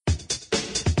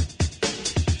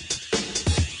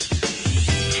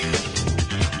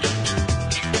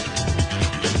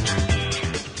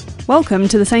Welcome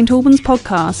to the St Albans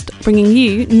podcast, bringing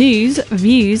you news,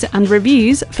 views and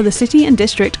reviews for the City and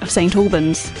District of St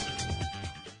Albans.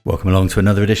 Welcome along to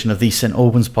another edition of the St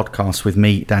Albans podcast with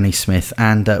me, Danny Smith,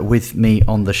 and with me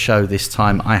on the show this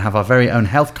time I have our very own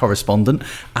health correspondent,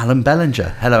 Alan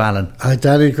Bellinger. Hello, Alan. Hi,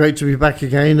 Danny. Great to be back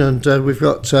again, and we've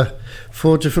got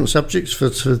 4 different subjects for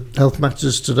health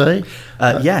matters today.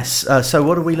 Yes. So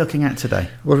what are we looking at today?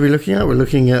 What are we looking at? We're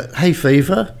looking at hay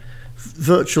fever,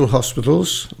 virtual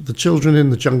hospitals, the children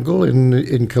in the jungle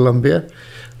in Colombia.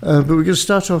 But we're going to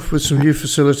start off with some new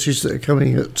facilities that are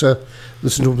coming at the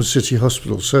St Albans City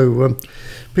Hospital. So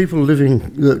people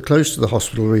living close to the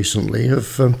hospital recently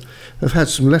have had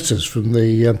some letters from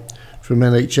the from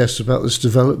NHS about this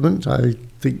development. I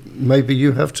think maybe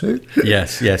you have too.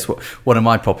 Yes. One of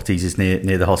my properties is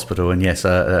near the hospital, and yes,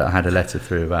 I had a letter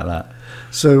through about that.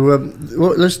 So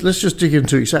let's just dig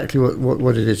into exactly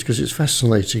what it is, because it's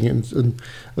fascinating and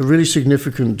a really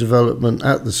significant development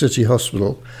at the City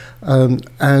Hospital,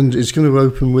 and it's going to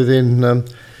open within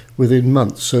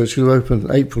months. So it's going to open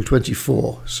April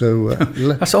 24. So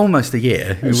that's almost a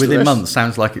year. Within months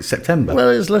sounds like it's September. Well,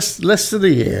 it's less than a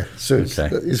year, so okay.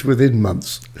 It's within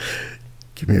months.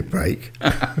 Give me a break.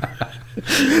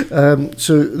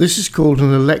 So this is called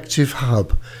an elective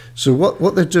hub. So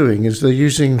what they're doing is they're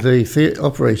using the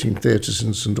operating theatres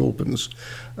in St Albans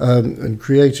and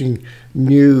creating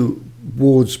new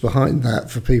wards behind that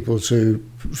for people for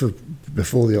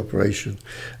before the operation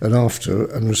and after,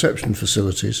 and reception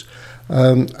facilities,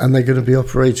 and they're going to be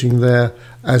operating there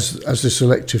as this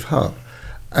elective hub.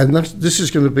 And this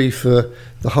is going to be for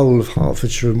the whole of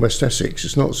Hertfordshire and West Essex.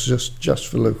 It's not just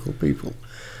for local people.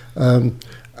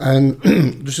 And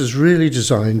this is really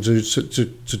designed to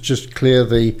just clear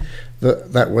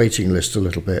that waiting list a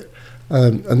little bit.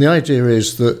 And the idea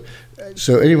is that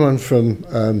so anyone from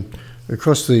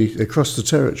across the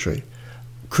territory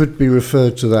could be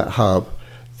referred to that hub.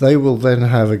 They will then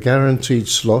have a guaranteed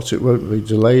slot. It won't be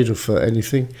delayed or for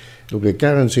anything. It'll be a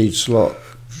guaranteed slot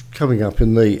coming up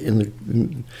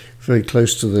in very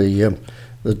close to the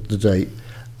date.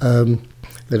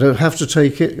 They don't have to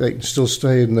take it. They can still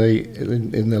stay in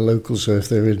their local. So if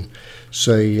they're in,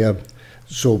 say,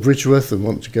 Bridgeworth and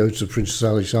want to go to Princess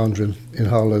Alexandra in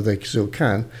Harlow, they still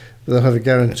can. But they'll have a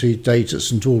guaranteed date at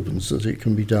St Albans that it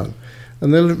can be done.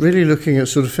 And they're really looking at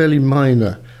sort of fairly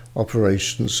minor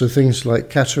operations. So things like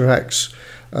cataracts,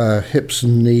 hips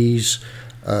and knees,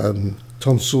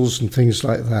 tonsils and things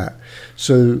like that.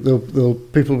 So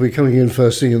people will be coming in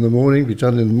first thing in the morning, be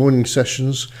done in the morning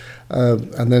sessions,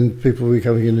 and then people will be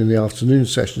coming in the afternoon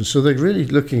sessions. So they're really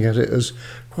looking at it as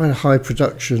quite a high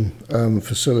production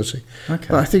facility. Okay.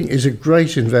 But I think is a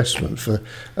great investment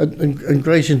and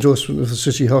great endorsement of the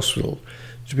City Hospital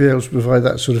to be able to provide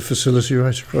that sort of facility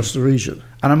right across the region.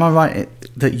 And am I right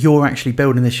that you're actually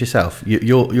building this yourself?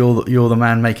 You're the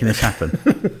man making this happen.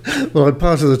 Well, I'm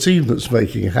part of the team that's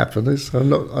making it happen.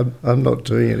 I'm not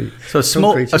doing any. So a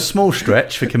small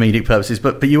stretch for comedic purposes,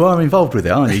 but you are involved with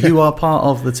it, aren't you? You are part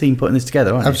of the team putting this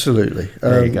together, aren't you? Absolutely.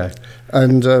 There you go.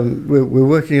 And we're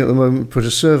working at the moment, put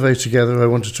a survey together. I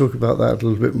want to talk about that a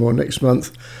little bit more next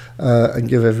month and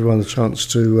give everyone a chance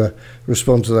to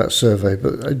respond to that survey.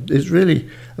 But it's really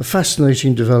a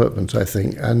fascinating development, I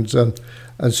think, and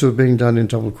sort of being done in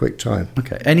double quick time.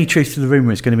 Okay. Any truth to the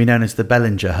rumour it's going to be known as the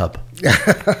Bellinger Hub?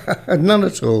 None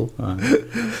at all. Right.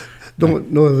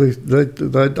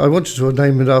 I wanted to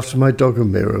name it after my dog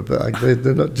Amira, but they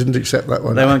didn't accept that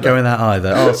one. They won't go with that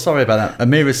either. Oh, sorry about that.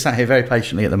 Amira's sat here very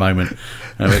patiently at the moment,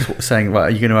 saying, "Right,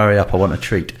 are you going to hurry up? I want a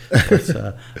treat."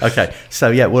 But, okay, so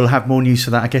yeah, we'll have more news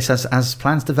for that, I guess, as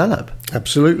plans develop.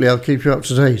 Absolutely, I'll keep you up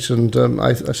to date. And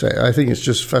I think it's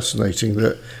just fascinating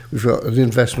that we've got an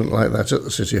investment like that at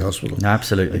the City Hospital. No,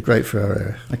 absolutely, great for our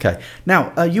area. Okay,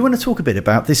 now you want to talk a bit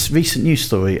about this recent news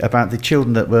story about the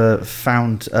children that were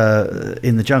found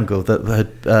in the jungle that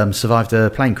had survived a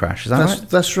plane crash. Is that right?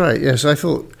 That's right. Yes, I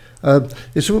thought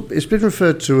it's been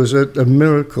referred to as a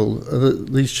miracle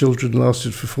that these children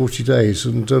lasted for 40 days,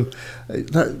 and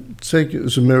saying it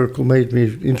was a miracle made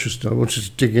me interested. I wanted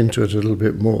to dig into it a little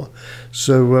bit more.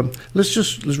 So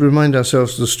let's remind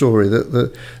ourselves of the story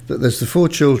that there's the 4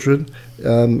 children.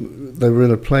 They were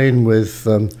in a plane with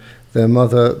their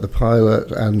mother, the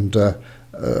pilot, and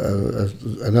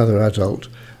another adult.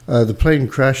 The plane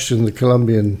crashed in the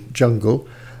Colombian jungle.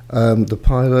 The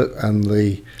pilot and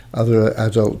the other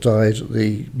adult died.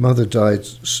 The mother died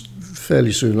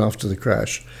fairly soon after the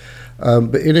crash.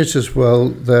 But in it as well,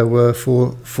 there were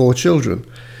four children.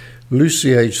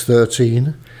 Lucy, age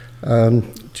 13,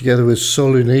 together with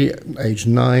Soluni, age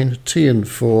 9, Tian,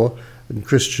 4, and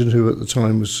Christian, who at the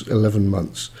time was 11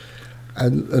 months.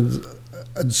 And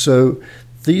so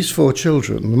these 4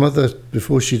 children, the mother,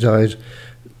 before she died,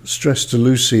 stressed to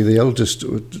Lucy, the eldest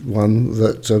one,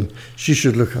 that she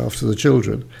should look after the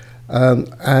children.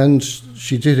 And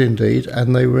she did indeed,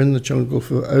 and they were in the jungle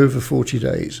for over 40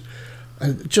 days.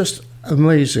 And just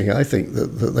amazing, I think, that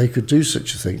they could do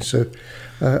such a thing. So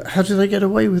how did they get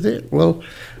away with it? Well,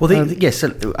 yes,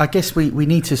 so I guess we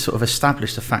need to sort of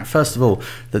establish the fact, first of all,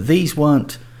 that these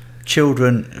weren't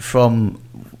children from,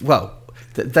 well,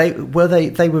 they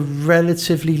were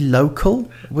relatively local.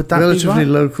 Would that relatively be right?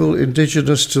 local,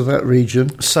 indigenous to that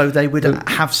region. So they would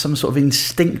have some sort of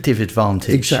instinctive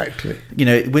advantage. Exactly. You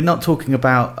know, we're not talking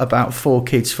about 4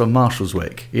 kids from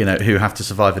Marshallswick, you know, who have to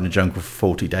survive in the jungle for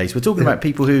 40 days. We're talking about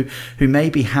people who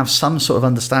maybe have some sort of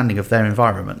understanding of their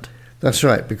environment. That's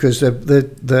right, because they're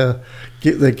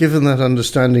given that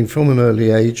understanding from an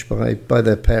early age by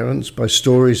their parents, by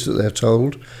stories that they're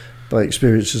told, by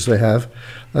experiences they have,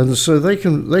 and so they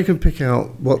can pick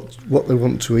out what they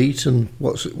want to eat and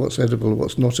what's edible and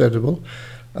what's not edible,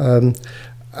 and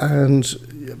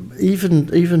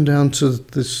even down to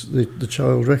the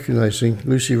child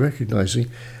Lucy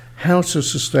recognizing how to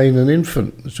sustain an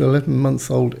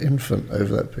 11-month-old infant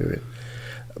over that period,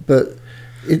 but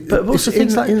also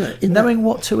things like knowing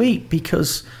what to eat,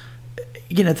 because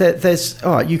you know there's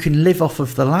all right, you can live off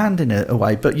of the land in a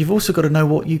way, but you've also got to know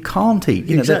what you can't eat.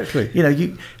 Exactly.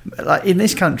 You like in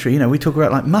this country, you know, we talk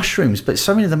about like mushrooms, but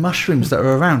so many of the mushrooms that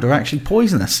are around are actually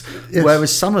poisonous, yes.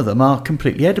 Whereas some of them are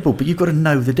completely edible. But you've got to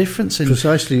know the difference,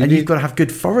 precisely, and you've got to have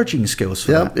good foraging skills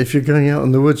for that. If you're going out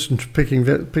in the woods and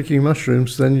picking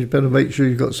mushrooms, then you better make sure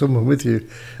you've got someone with you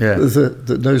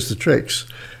that knows the tricks.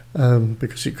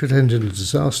 Because it could end in a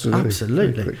disaster.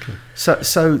 Absolutely. Very quickly.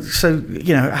 So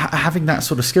you know, having that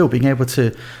sort of skill, being able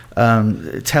to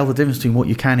tell the difference between what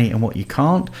you can eat and what you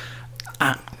can't,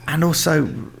 and also,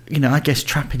 you know, I guess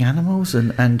trapping animals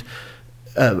and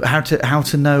how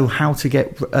to know how to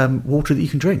get water that you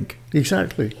can drink.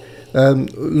 Exactly. And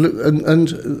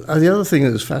the other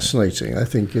thing that's fascinating, I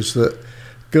think, is that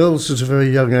girls at a very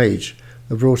young age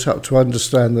are brought up to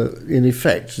understand that, in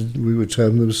effect, we would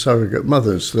term them surrogate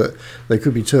mothers, that they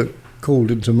could be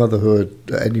called into motherhood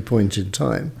at any point in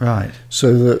time. Right.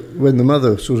 So that when the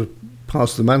mother sort of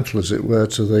passed the mantle, as it were,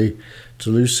 to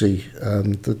Lucy,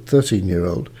 the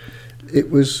 13-year-old,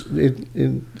 it was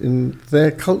in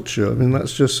their culture. I mean,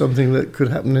 that's just something that could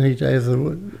happen any day of the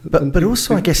week. But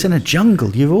also, I guess, in a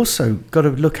jungle, you've also got to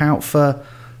look out for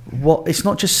it's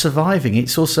not just surviving,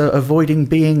 it's also avoiding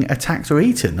being attacked or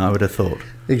eaten, I would have thought.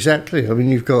 Exactly. I mean,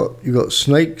 you've got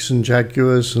snakes and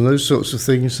jaguars and those sorts of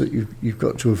things that you've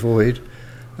got to avoid.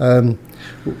 I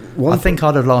think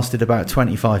I'd have lasted about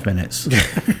 25 minutes.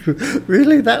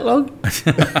 Really? That long?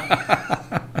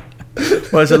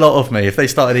 Well, there's a lot of me. If they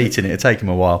started eating it, it'd take them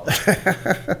a while.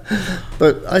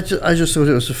 But I just thought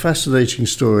it was a fascinating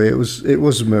story. It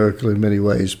was a miracle in many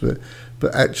ways, but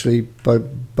actually by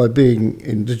being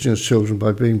indigenous children,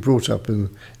 by being brought up in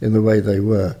the way they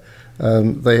were,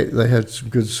 they had some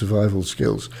good survival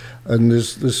skills. And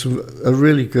there's a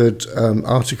really good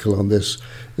article on this.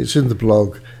 It's in the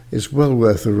blog. It's well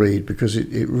worth a read, because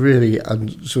it really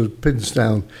sort of pins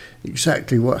down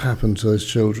exactly what happened to those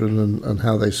children and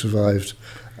how they survived.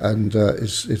 And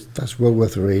that's well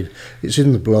worth a read. It's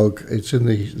in the blog. It's in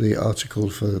the article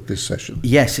for this session.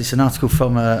 Yes, it's an article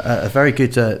from a very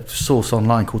good source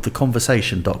online called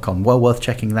theconversation.com. Well worth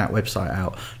checking that website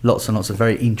out. Lots and lots of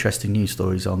very interesting news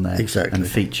stories on there. Exactly. And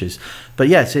features. But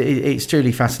yes, it's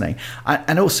truly fascinating.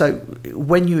 And also,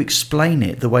 when you explain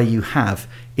it the way you have,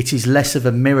 it is less of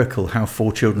a miracle how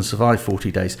 4 children survived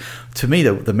 40 days. To me,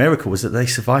 the miracle was that they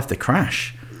survived the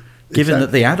crash. Given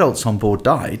that the adults on board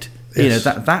died, you know,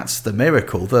 that's the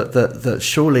miracle. That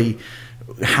surely,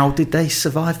 how did they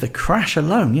survive the crash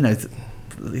alone? You know,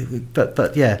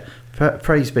 but yeah,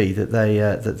 praise be that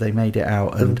they made it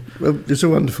out. And it's a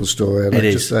wonderful story, and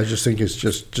I just think it's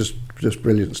just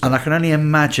brilliant stuff. And I can only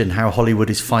imagine how Hollywood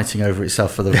is fighting over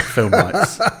itself for the film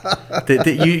rights.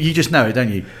 You just know it,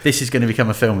 don't you? This is going to become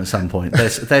a film at some point.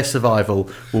 Their survival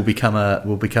will become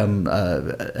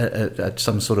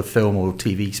some sort of film or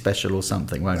TV special or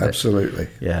something, won't it? Absolutely.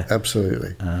 Yeah.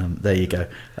 Absolutely. There you go.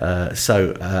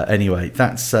 Anyway,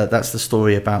 that's the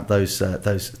story about those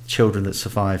children that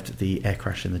survived the air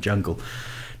crash in the jungle.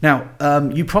 Now,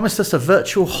 you promised us a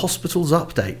virtual hospitals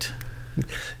update.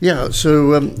 Yeah,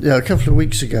 so a couple of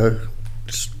weeks ago,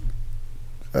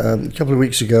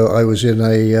 I was in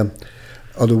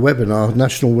on a webinar,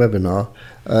 national webinar.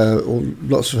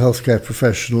 Lots of healthcare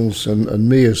professionals and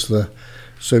me as the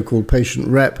so-called patient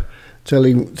rep,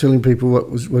 telling people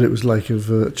what it was like in a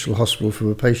virtual hospital from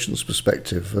a patient's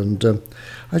perspective. And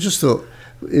I just thought,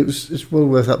 it's well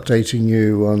worth updating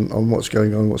you on what's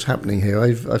going on, what's happening here.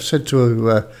 I've said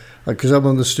to because I'm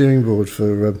on the steering board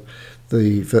for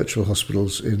the virtual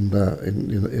hospitals in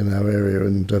our area,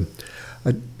 and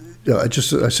I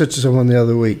said to someone the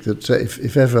other week that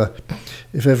if ever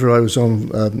I was on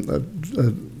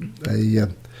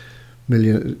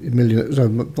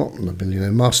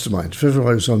Mastermind. If ever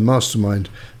I was on Mastermind,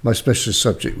 my specialist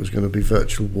subject was going to be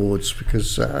virtual wards,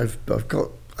 because I've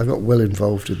got well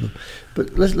involved in them.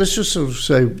 But let's just sort of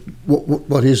say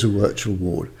what is a virtual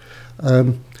ward.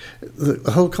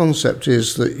 The whole concept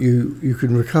is that you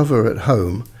can recover at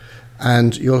home,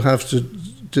 and you'll have to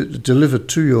deliver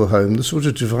to your home the sort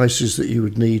of devices that you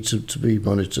would need to be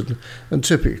monitored. And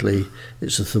typically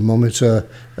it's a thermometer,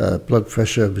 blood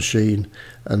pressure machine,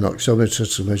 an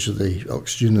oximeter to measure the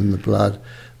oxygen in the blood.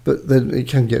 But then it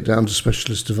can get down to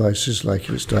specialist devices, like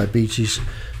if it's diabetes,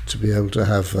 to be able to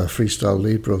have a Freestyle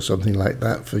Libre or something like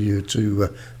that for you to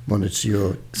monitor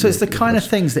your... So it's the kind of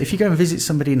things that if you go and visit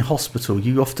somebody in hospital,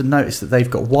 you often notice that they've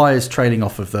got wires trailing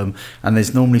off of them, and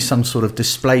there's normally some sort of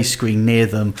display screen near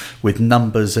them with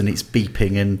numbers, and it's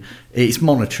beeping, and it's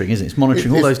monitoring, isn't it? It's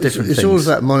monitoring all those different things. It's all of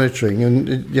that monitoring, and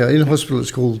in hospital it's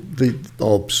called the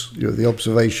OBS, the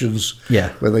observations,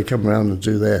 where they come around and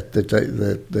do their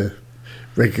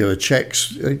regular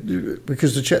checks,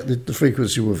 because the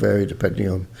frequency will vary depending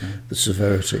on the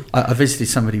severity. I visited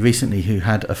somebody recently who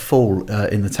had a fall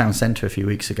in the town centre a few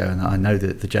weeks ago, and I know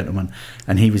the gentleman,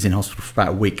 and he was in hospital for about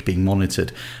a week being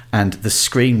monitored, and the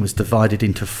screen was divided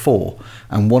into 4,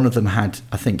 and one of them had,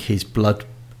 I think, his blood,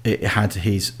 it had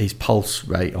his pulse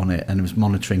rate on it, and it was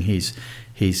monitoring his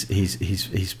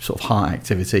sort of heart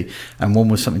activity, and one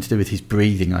was something to do with his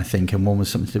breathing, I think, and one was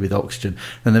something to do with oxygen.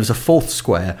 Then there was a 4th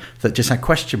square that just had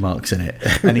question marks in it,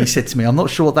 and he said to me, "I'm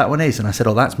not sure what that one is," and I said,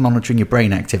 "Oh, that's monitoring your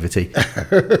brain activity."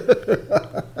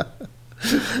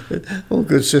 All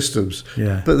good systems,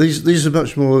 but these are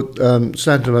much more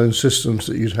standalone systems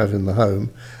that you'd have in the home,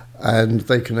 and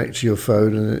they connect to your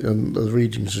phone, and the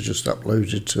readings are just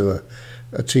uploaded to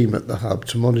a team at the hub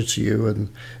to monitor you, and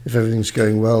if everything's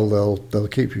going well, they'll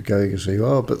keep you going as you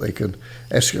are, but they can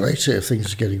escalate it if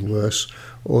things are getting worse,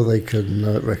 or they can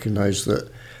recognise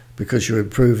that because you're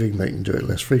improving, they can do it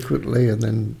less frequently, and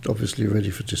then obviously you're ready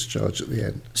for discharge at the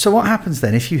end. So what happens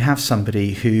then if you have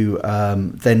somebody who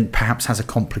then perhaps has a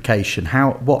complication?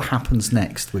 What happens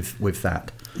next with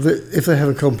that? If they have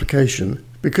a complication,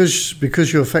 because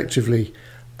you effectively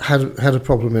had a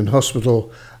problem in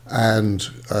hospital, and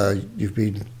you've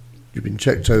been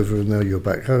checked over, and now you're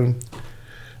back home.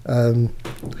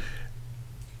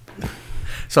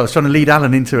 So I was trying to lead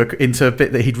Alan into a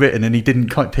bit that he'd written, and he didn't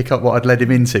quite pick up what I'd led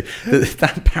him into.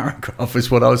 That paragraph was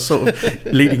what I was sort of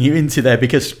leading you into there,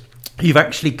 because you've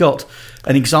actually got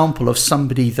an example of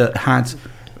somebody that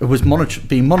was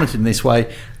being monitored in this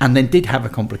way, and then did have a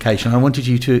complication. I wanted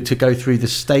you to go through the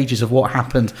stages of what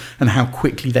happened and how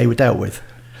quickly they were dealt with.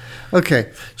 Okay,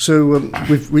 so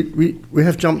we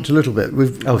have jumped a little bit.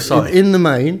 Sorry. In the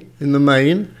main,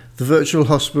 the virtual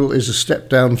hospital is a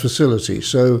step-down facility.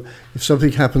 So if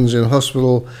something happens in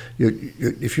hospital,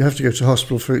 if you have to go to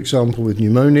hospital, for example, with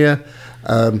pneumonia,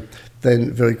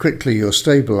 then very quickly you're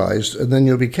stabilised, and then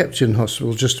you'll be kept in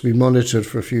hospital just to be monitored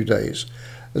for a few days.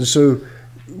 And so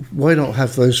why not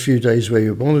have those few days where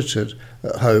you're monitored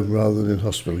at home rather than in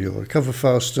hospital? You'll recover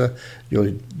faster. You'll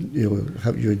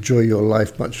enjoy your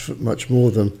life much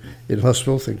more than in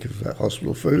hospital. Think of that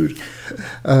hospital food,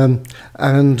 and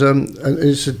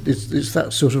it's that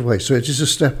sort of way. So it is a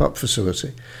step-up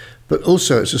facility, but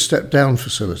also it's a step-down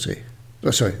facility.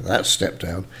 Oh, sorry, that's step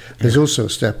down. There's also a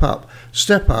step up.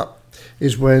 Step up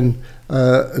is when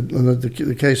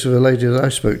the case of a lady that I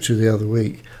spoke to the other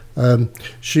week.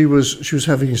 She was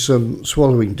having some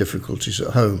swallowing difficulties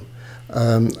at home,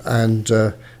 and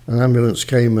an ambulance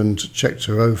came and checked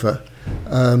her over,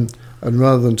 and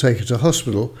rather than take her to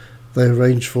hospital, they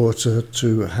arranged for her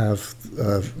to have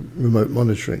remote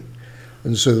monitoring.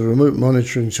 And so the remote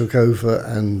monitoring took over,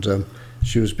 and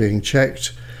she was being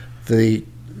checked. The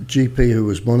GP who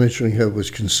was monitoring her was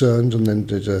concerned, and then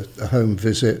did a home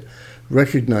visit,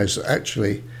 recognised that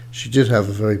actually she did have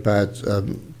a very bad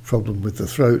problem with the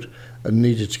throat and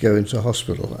needed to go into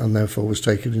hospital, and therefore was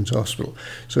taken into hospital.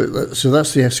 So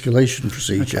that's the escalation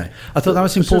procedure. Okay. I thought that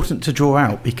was important to draw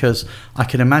out, because I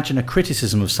can imagine a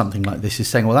criticism of something like this is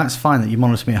saying, well, that's fine that you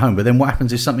monitor me at home, but then what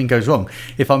happens if something goes wrong?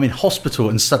 If I'm in hospital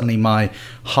and suddenly my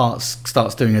heart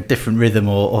starts doing a different rhythm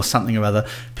or something or other,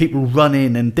 people run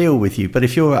in and deal with you. But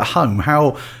if you're at home,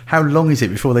 how long is it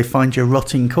before they find your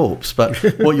rotting corpse? But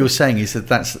what you're saying is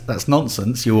that's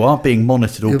nonsense. You are being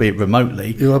monitored, albeit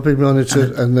remotely. You are being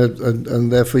monitored,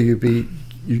 and therefore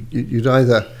you'd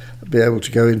either be able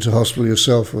to go into hospital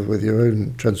yourself or with your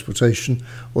own transportation,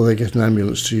 or they get an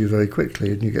ambulance to you very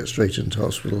quickly and you get straight into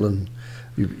hospital and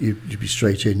you'd be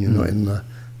straight in. You're not in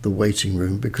the waiting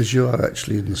room because you are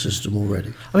actually in the system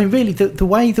already. I mean, really, the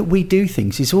way that we do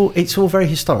things is it's all very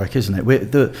historic, isn't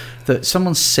it? That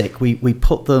someone's sick, we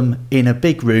put them in a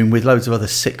big room with loads of other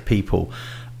sick people,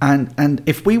 and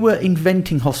if we were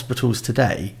inventing hospitals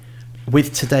today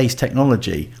with today's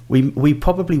technology, we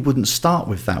probably wouldn't start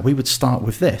with that. We would start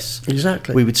with this.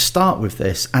 Exactly. We would start with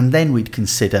this, and then we'd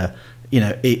consider,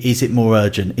 is it more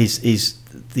urgent? Is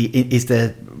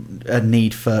there a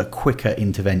need for quicker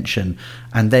intervention?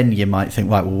 And then you might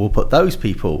think, right, well, we'll put those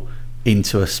people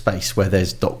into a space where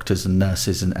there's doctors and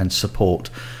nurses and support.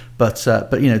 But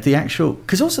the actual,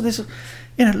 because also there's,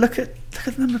 look at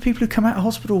the number of people who come out of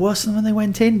hospital worse than when they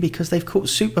went in because they've caught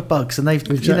superbugs and they've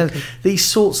Exactly. These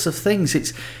sorts of things.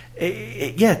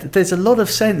 There's a lot of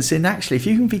sense in actually if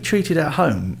you can be treated at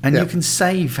home and you can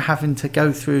save having to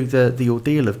go through the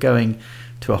ordeal of going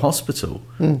to a hospital,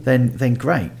 then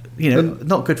great.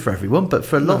 Not good for everyone, but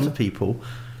for a lot of people.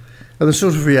 And the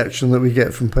sort of reaction that we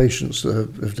get from patients that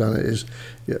have done it is,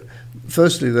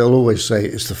 firstly, they'll always say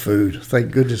it's the food.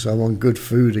 Thank goodness I'm on good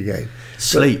food again.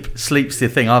 Sleep's the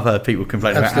thing I've heard people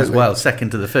complain about as well,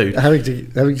 second to the food. Having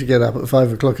to get up at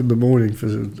 5 o'clock in the morning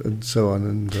and so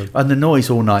on. And the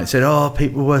noise all night said,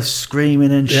 people were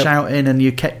screaming and shouting, and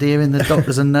you kept hearing the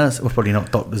doctors and nurses, well, probably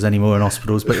not doctors anymore in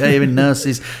hospitals, but hearing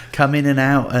nurses come in and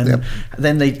out, and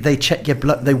then they check your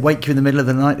blood, they wake you in the middle of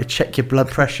the night to check your blood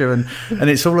pressure, and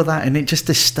it's all of that, and it just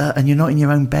disturbs, and you're not in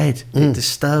your own bed. It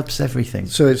disturbs everything.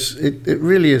 So it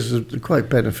really is quite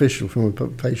beneficial from a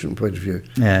patient point of view.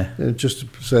 Yeah. Just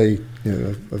to say,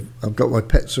 I've got my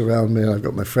pets around me, and I've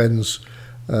got my friends.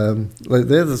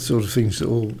 They're the sort of things that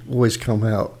will always come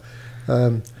out.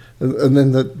 And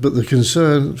then, but the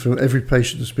concern from every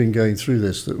patient that's been going through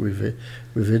this that we've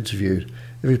interviewed,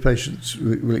 every patient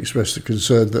will express the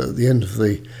concern that at the end of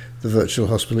the virtual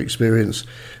hospital experience,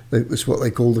 it's what they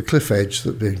call the cliff edge,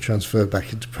 that being transferred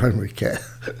back into primary care.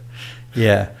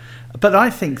 Yeah. But I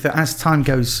think that as time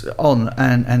goes on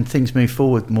and things move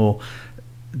forward more,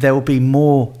 there will be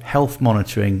more health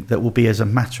monitoring that will be as a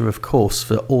matter of course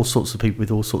for all sorts of people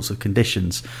with all sorts of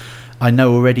conditions. I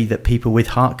know already that people with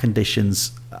heart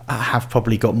conditions have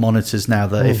probably got monitors now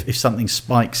that if something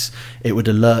spikes, it would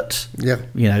alert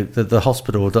the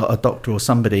hospital or a doctor or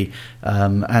somebody,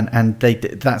 and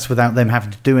that's without them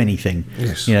having to do anything.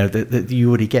 Yes. You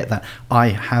already get that. I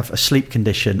have a sleep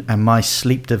condition, and my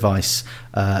sleep device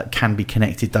can be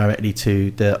connected directly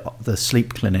to the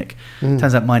sleep clinic.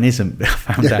 Turns out mine isn't. I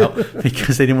found out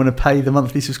because they didn't want to pay the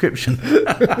monthly subscription.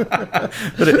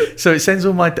 So it sends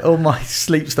all my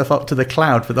sleep stuff up to the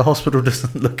cloud, but the hospital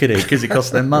doesn't look at it because it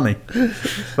costs them money.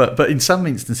 But in some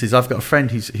instances, I've got a friend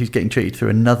who's getting treated through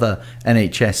another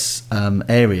NHS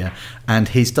area, and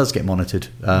his does get monitored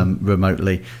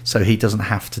remotely, so he doesn't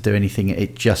have to do anything.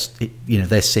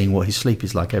 They're seeing what his sleep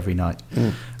is like every night.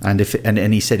 And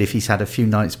he said if he's had a few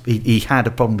nights, he had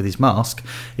a problem with his mask,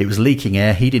 it was leaking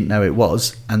air, he didn't know it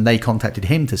was, and they contacted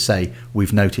him to say,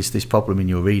 we've noticed this problem in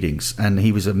your readings, and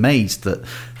he was amazed that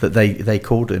they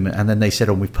called him, and then they said,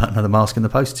 we've put another mask in the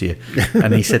post to you.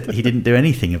 And he said he didn't do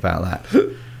anything about that.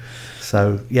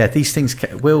 So these things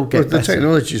will get better. The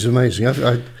technology is amazing.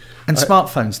 And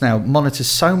smartphones now monitor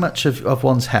so much of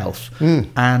one's health,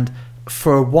 and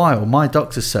for a while my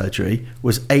doctor's surgery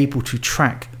was able to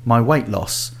track my weight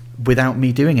loss without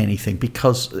me doing anything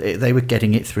because they were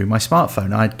getting it through my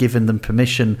smartphone. I'd given them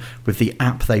permission with the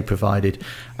app they provided,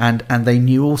 and they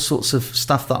knew all sorts of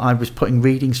stuff that I was putting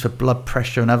readings for blood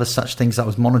pressure and other such things I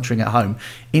was monitoring at home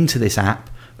into this app,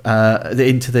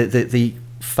 into the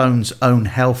phone's own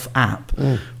health app,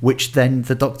 which then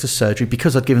the doctor's surgery,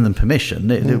 because I'd given them permission,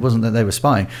 it wasn't that they were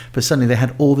spying, but suddenly they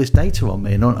had all this data on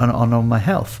me and on my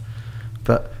health.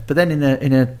 But then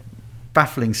in a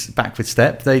baffling backward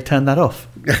step, they turned that off.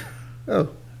 Oh,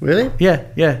 really? Yeah,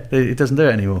 it doesn't do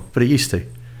it anymore, but it used to.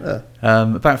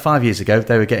 About 5 years ago,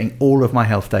 they were getting all of my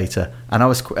health data, and I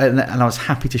was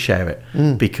happy to share it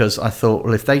because I thought,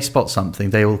 well, if they spot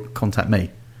something, they will contact me.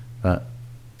 But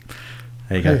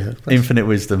there you go, infinite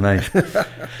wisdom, eh?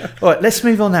 All right, let's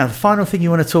move on now. The final thing you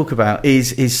want to talk about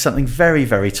is something very,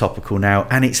 very topical now,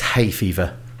 and it's hay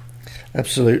fever.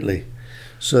 Absolutely.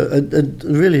 So, and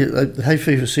really, the hay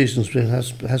fever season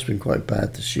has been quite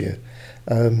bad this year.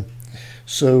 Again,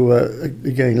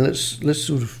 let's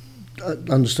sort of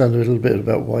understand a little bit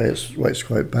about why it's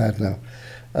quite bad now.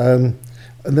 And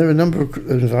there are a number of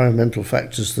environmental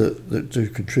factors that do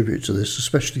contribute to this,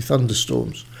 especially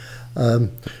thunderstorms.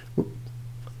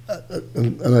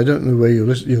 and I don't know where you're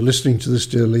listening to this,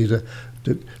 dear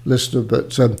listener,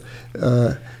 but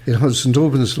in St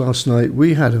Albans last night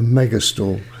we had a mega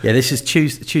storm. Yeah, this is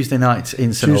Tuesday night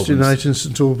in St Albans. Tuesday night in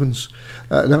St Albans,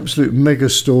 an absolute mega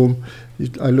storm.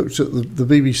 I looked at the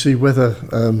BBC weather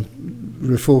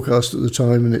forecast at the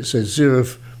time, and it said 0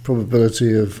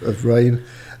 probability of rain,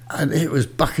 and it was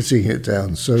bucketing it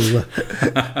down. So,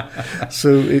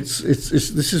 so this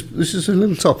is a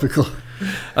little topical.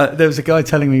 There was a guy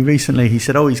telling me recently, he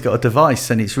said, he's got a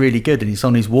device and it's really good, and it's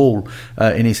on his wall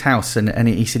in his house, and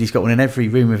he said he's got one in every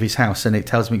room of his house, and it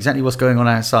tells me exactly what's going on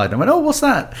outside. I went, what's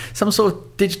that? Some sort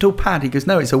of digital pad? He goes,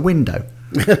 no, it's a window.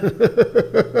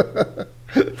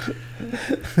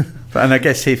 And I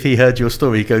guess if he heard your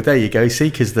story, he'd go, there you go, see,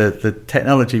 because the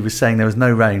technology was saying there was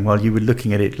no rain while you were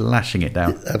looking at it, lashing it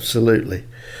down. Absolutely.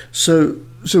 So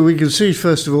we can see,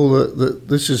 first of all, that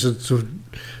this is a sort of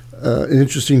an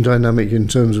interesting dynamic in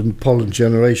terms of pollen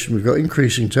generation. We've got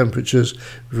increasing temperatures,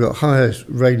 we've got higher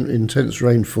intense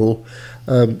rainfall,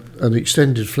 and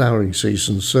extended flowering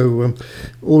seasons. So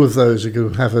all of those are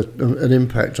going to have an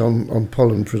impact on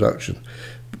pollen production.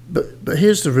 But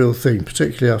here's the real thing,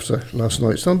 particularly after last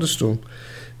night's thunderstorm.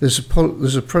 There's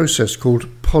a process called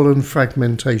pollen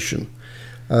fragmentation,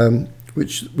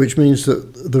 which means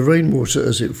that the rainwater,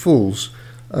 as it falls,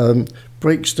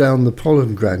 breaks down the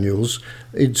pollen granules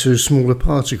into smaller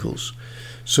particles.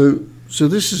 So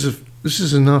this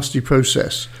is a nasty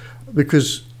process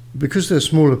because they're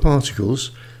smaller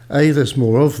particles. A, there's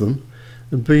more of them,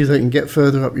 and B, they can get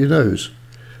further up your nose.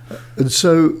 And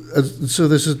so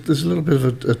there's a little bit of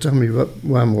a dummy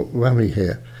whammy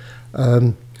here.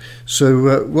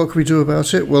 So what can we do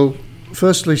about it? Well,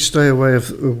 firstly, stay aware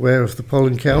of the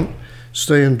pollen count.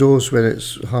 Stay indoors when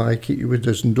it's high. Keep your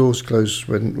windows and doors closed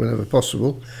whenever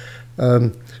possible.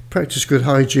 Practice good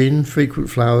hygiene, frequent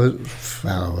showers,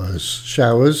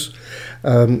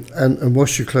 and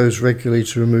wash your clothes regularly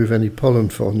to remove any pollen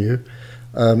from you.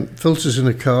 Filters in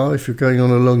a car. If you're going on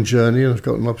a long journey and have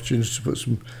got an opportunity to put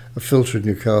a filter in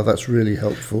your car, that's really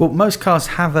helpful. Well, most cars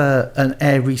have an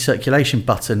air recirculation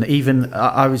button. Even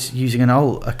I was using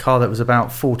a car that was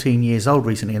about 14 years old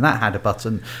recently, and that had a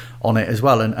button on it as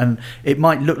well. And it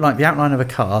might look like the outline of a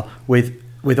car with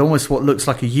almost what looks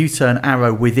like a U-turn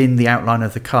arrow within the outline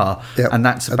of the car, and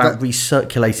that's about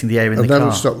recirculating the air in the car. And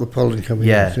that'll stop the pollen coming in.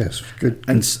 Yes, good.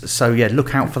 And so,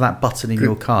 look out for that button in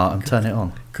your car and turn it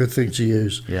on. Good thing to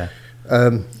use. Yeah.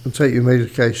 And take your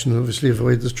medication. Obviously,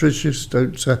 avoid the triches.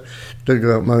 Don't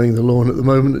go out mowing the lawn at the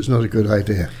moment. It's not a good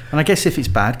idea. And I guess if it's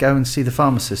bad, go and see the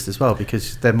pharmacist as well,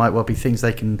 because there might well be things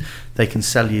they can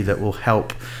sell you that will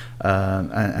help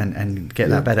and get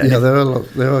that better. Yeah,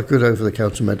 there are good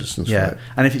over-the-counter medicines. Yeah, for it.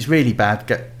 and if it's really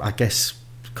bad, I guess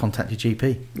contact your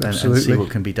GP and see what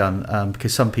can be done,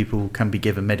 because some people can be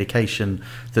given medication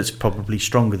that's probably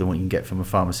stronger than what you can get from a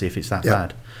pharmacy if it's that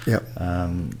bad. Yeah.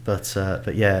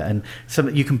 But yeah, and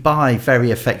you can buy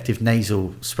very effective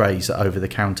nasal sprays over the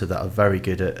counter that are very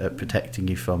good at protecting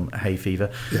you from hay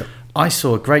fever. Yeah. I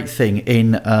saw a great thing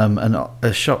in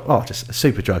a shop, just a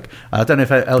Superdrug. I don't know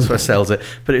if elsewhere sells it,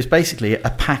 but it was basically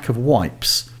a pack of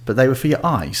wipes, but they were for your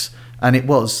eyes. And it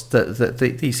was that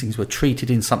these things were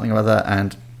treated in something or other,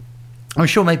 and I'm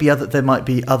sure maybe there might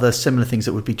be other similar things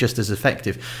that would be just as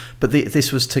effective. But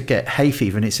this was to get hay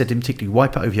fever, and it said in particular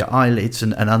wipe it over your eyelids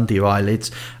and under your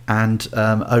eyelids and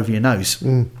over your nose.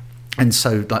 Mm. And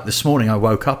so, like this morning, I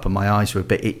woke up and my eyes were a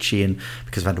bit itchy, and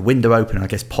because I've had a window open, I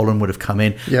guess pollen would have come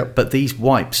in. Yep. But these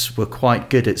wipes were quite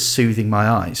good at soothing my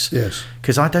eyes. Yes.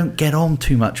 Because I don't get on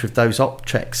too much with those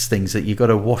Optrex things that you got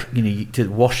to wash. To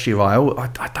wash your eye.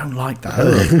 I don't like that.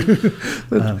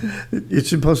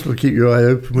 It's impossible to keep your eye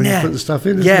open when you put the stuff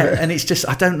in. Isn't it? And it's just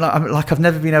I don't like. I've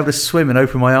never been able to swim and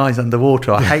open my eyes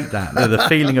underwater. I hate that. The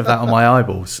feeling of that on my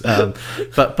eyeballs.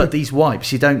 But these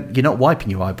wipes, you're not wiping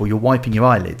your eyeball. You're wiping your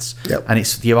eyelids. Yep. And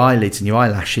it's your eyelids and your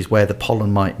eyelashes where the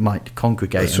pollen might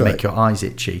congregate and make your eyes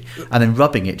itchy. And then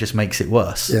rubbing it just makes it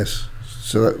worse. Yes.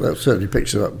 So that certainly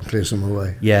picks it up and clears them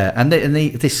away. Yeah, and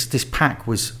this pack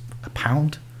was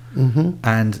 £1,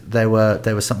 and there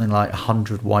were something like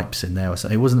 100 wipes in there or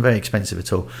something. It wasn't very expensive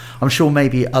at all. I'm sure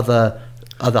maybe other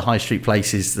high street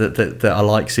places that are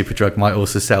like Superdrug might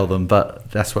also sell them,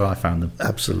 but that's where I found them.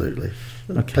 Absolutely.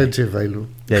 Okay. Plenty available.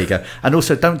 There you go. And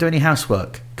also, don't do any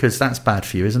housework, because that's bad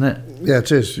for you, isn't it? Yeah, it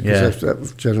is, because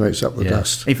that generates up the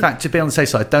dust. In fact, to be on the safe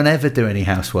side, don't ever do any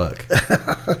housework.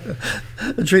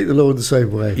 And treat the lawn the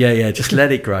same way. Yeah, just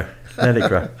let it grow. Let it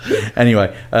grow.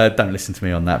 Anyway, don't listen to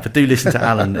me on that, but do listen to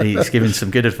Alan. He's given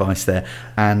some good advice there.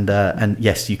 And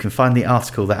yes, you can find the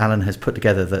article that Alan has put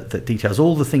together that details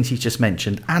all the things he's just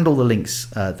mentioned and all the links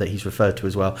that he's referred to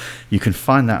as well. You can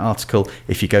find that article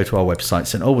if you go to our website,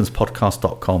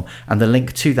 stalbanspodcast.com, and the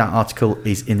link to that article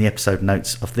is in the episode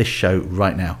notes of this show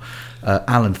right now.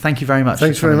 Alan, thank you very much.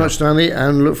 Thanks very much, Danny,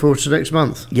 and look forward to next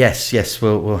month. Yes,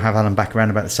 we'll have Alan back around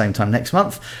about the same time next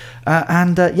month.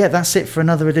 That's it for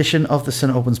another edition of the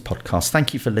St Albans podcast.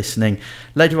 Thank you for listening.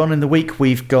 Later on in the week,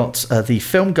 we've got the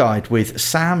film guide with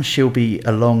Sam. She'll be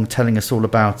along telling us all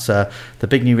about the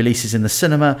big new releases in the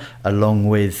cinema, along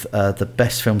with the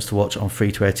best films to watch on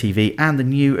free-to-air TV and the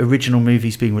new original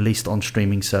movies being released on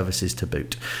streaming services to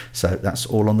boot. So that's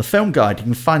all on the film guide. You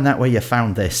can find that where you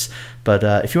found this. But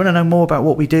if you want to know more about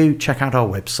what we do, check out our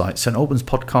website,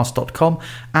 stalbanspodcast.com,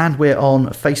 and we're on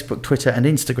Facebook, Twitter and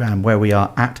Instagram, where we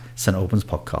are at St Albans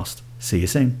Podcast. See you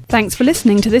soon. Thanks for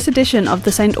listening to this edition of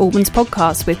the St Albans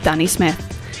Podcast with Danny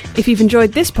Smith. If you've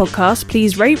enjoyed this podcast,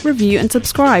 please rate, review and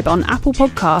subscribe on Apple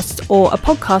Podcasts or a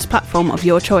podcast platform of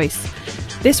your choice.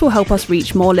 This will help us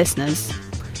reach more listeners.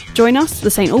 Join us, the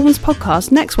St Albans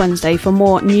Podcast, next Wednesday for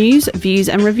more news, views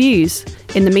and reviews.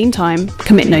 In the meantime,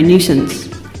 commit no nuisance.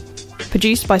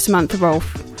 Produced by Samantha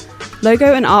Rolfe.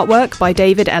 Logo and artwork by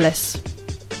David Ellis.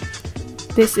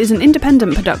 This is an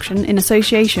independent production in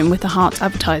association with the Hearts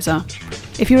Advertiser.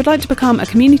 If you would like to become a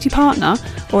community partner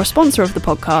or a sponsor of the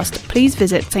podcast, please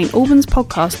visit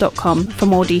stalbanspodcast.com for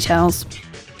more details.